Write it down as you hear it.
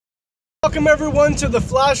Welcome everyone to the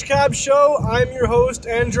Flash Cab Show. I'm your host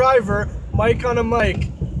and driver, Mike on a Mic.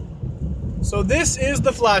 So this is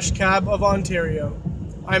the Flash Cab of Ontario.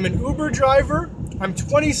 I'm an Uber driver, I'm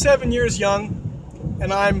 27 years young,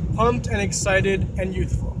 and I'm pumped and excited and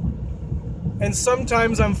youthful. And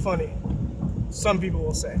sometimes I'm funny, some people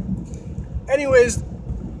will say. Anyways,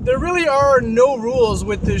 there really are no rules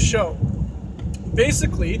with this show.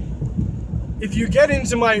 Basically, if you get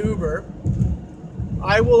into my Uber,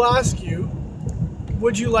 I will ask you,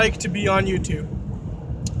 would you like to be on YouTube?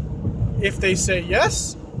 If they say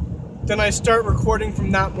yes, then I start recording from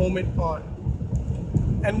that moment on.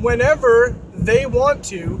 And whenever they want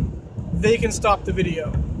to, they can stop the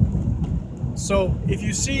video. So if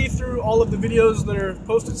you see through all of the videos that are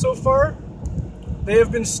posted so far, they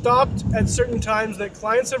have been stopped at certain times that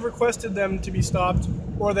clients have requested them to be stopped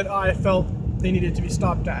or that I felt they needed to be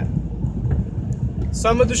stopped at.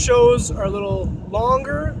 Some of the shows are a little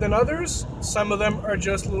longer than others. Some of them are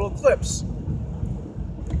just little clips.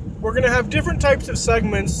 We're going to have different types of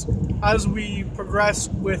segments as we progress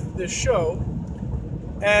with this show.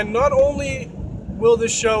 And not only will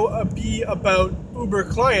this show be about Uber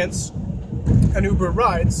clients and Uber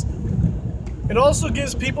rides, it also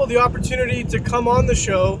gives people the opportunity to come on the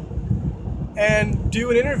show and do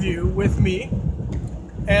an interview with me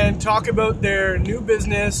and talk about their new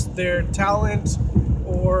business, their talent,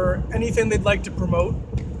 or anything they'd like to promote.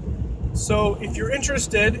 So if you're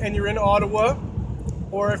interested and you're in Ottawa,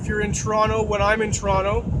 or if you're in Toronto when I'm in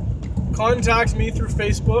Toronto, contact me through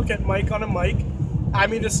Facebook at Mike on a Mic,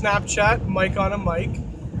 add me to Snapchat, Mike on a Mic,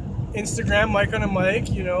 Instagram, Mike on a Mic,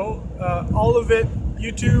 all of it.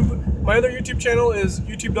 YouTube, my other YouTube channel is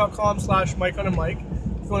youtube.com/Mike on a Mic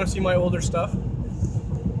if you want to see my older stuff.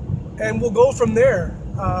 And we'll go from there.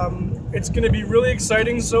 It's going to be really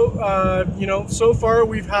exciting. So, so far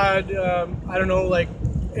we've had,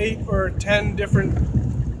 8 or 10 different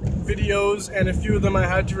videos, and a few of them I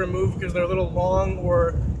had to remove because they're a little long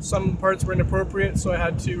or some parts were inappropriate, so I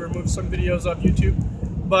had to remove some videos off YouTube.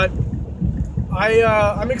 But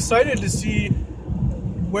I'm excited to see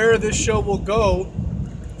where this show will go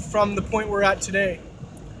from the point we're at today.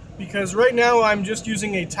 Because right now I'm just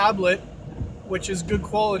using a tablet, which is good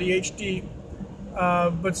quality HD.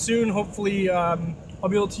 But soon, hopefully, I'll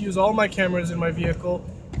be able to use all my cameras in my vehicle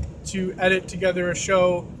to edit together a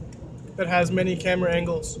show that has many camera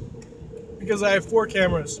angles. Because I have 4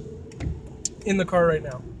 cameras in the car right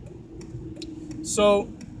now. So,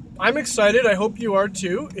 I'm excited. I hope you are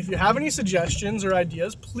too. If you have any suggestions or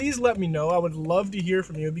ideas, please let me know. I would love to hear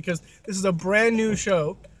from you because this is a brand new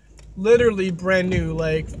show. Literally brand new,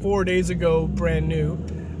 like 4 days ago, brand new.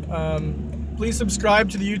 Please subscribe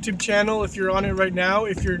to the YouTube channel if you're on it right now.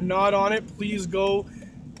 If you're not on it, please go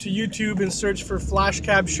to YouTube and search for Flash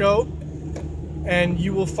Cab Show, and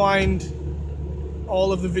you will find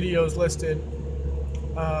all of the videos listed.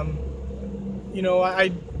 I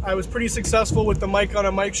was pretty successful with the Mike on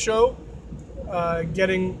a Mic show,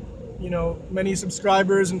 getting many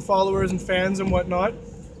subscribers and followers and fans and whatnot.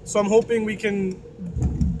 So I'm hoping we can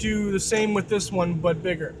do the same with this one, but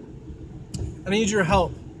bigger. I need your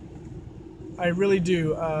help. I really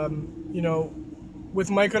do.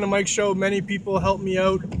 With Mike on a Mic show, many people help me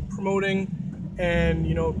out promoting and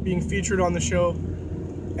being featured on the show,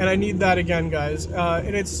 and I need that again, guys.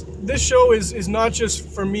 And this show is not just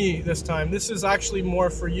for me this time. This is actually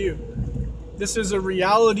more for you. This is a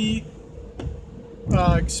reality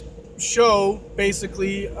show,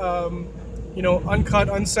 basically. Uncut,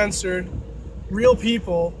 uncensored, real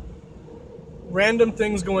people, random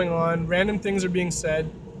things going on, random things are being said,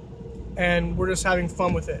 and we're just having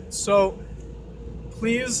fun with it. So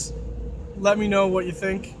please let me know what you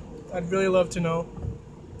think. I'd really love to know.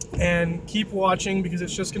 And keep watching because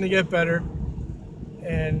it's just going to get better.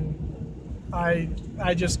 And I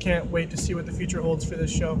just can't wait to see what the future holds for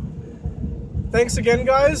this show. Thanks again,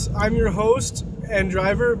 guys. I'm your host and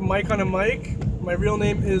driver, Mike on a Mic. My real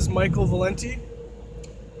name is Michael Valenti.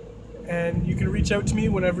 And you can reach out to me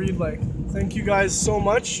whenever you'd like. Thank you guys so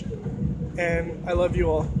much. And I love you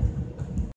all.